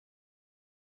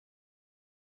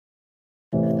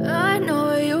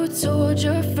told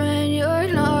your friend you're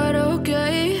not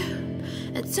okay?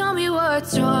 And tell me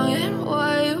what's wrong and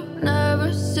why you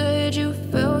never said you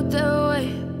felt that way.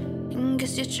 And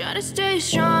guess you're trying to stay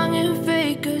strong and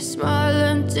fake a smile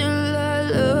until I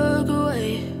look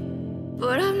away.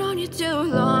 But I've known you too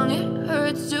long, it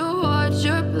hurts to watch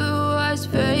your blue eyes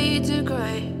fade to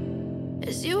gray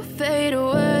as you fade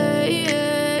away,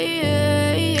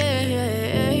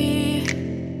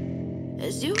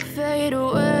 as you fade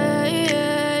away.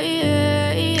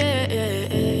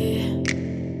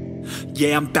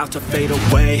 Yeah, I'm about to fade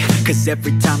away, cause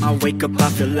every time I wake up I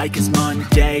feel like it's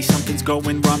Monday. Something's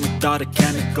going wrong with all the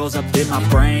chemicals up in my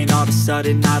brain. All of a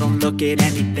sudden I don't look at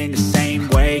anything the same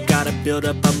way. Got a build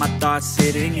up of my thoughts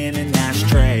sitting in an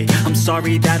ashtray. I'm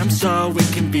sorry that I'm so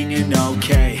inconvenient,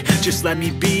 okay? Just let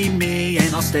me be me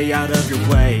and I'll stay out of your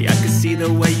way. I can see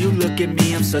the way you look at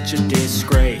me, I'm such a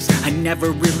disgrace. I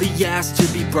never really asked to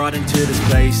be brought into this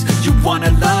place. You wanna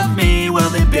love me?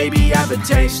 Well then baby have a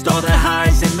taste. All the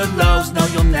highs and the lows, no,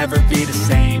 you'll never be the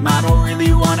same. I don't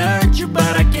really wanna hurt you,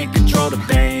 but I can't control the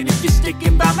pain. If you're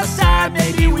sticking by my side,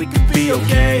 maybe we could be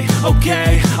okay.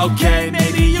 Okay,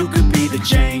 maybe you could be the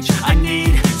change I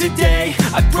need today.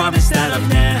 I promise that I've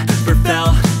never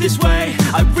felt this way.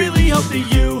 I really hope that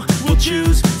you will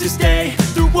choose to stay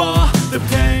through all the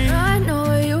pain. I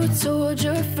know you told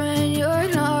your friend you're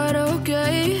not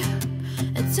okay.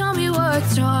 And tell me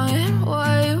what's wrong and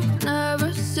why you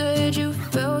never said you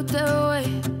felt that way.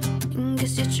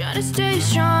 Guess you're trying to stay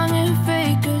strong and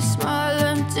fake a smile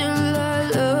until I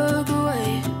look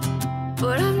away.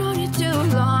 But I've known you too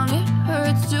long, it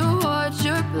hurts to watch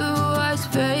your blue eyes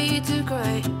fade to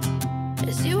gray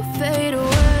as you fade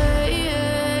away,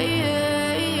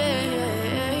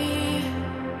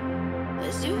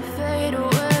 as you fade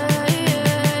away,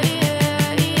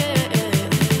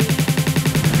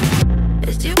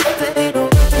 as you fade away.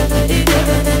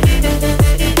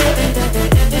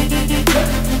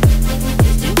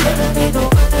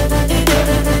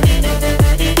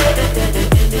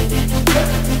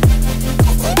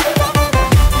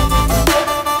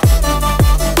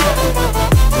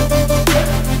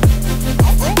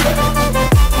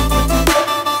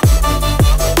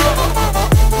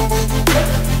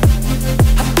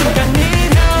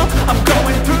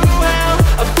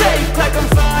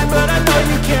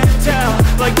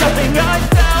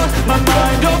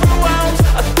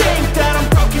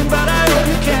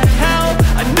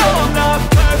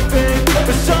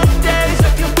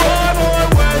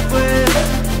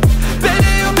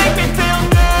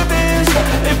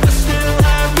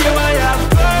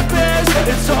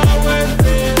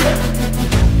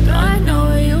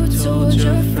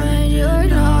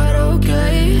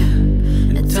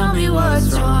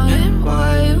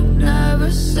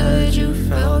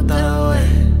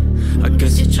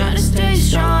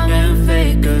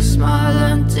 Smile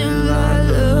until I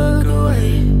look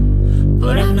away.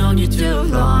 But I've known you too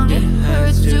long, it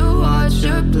hurts to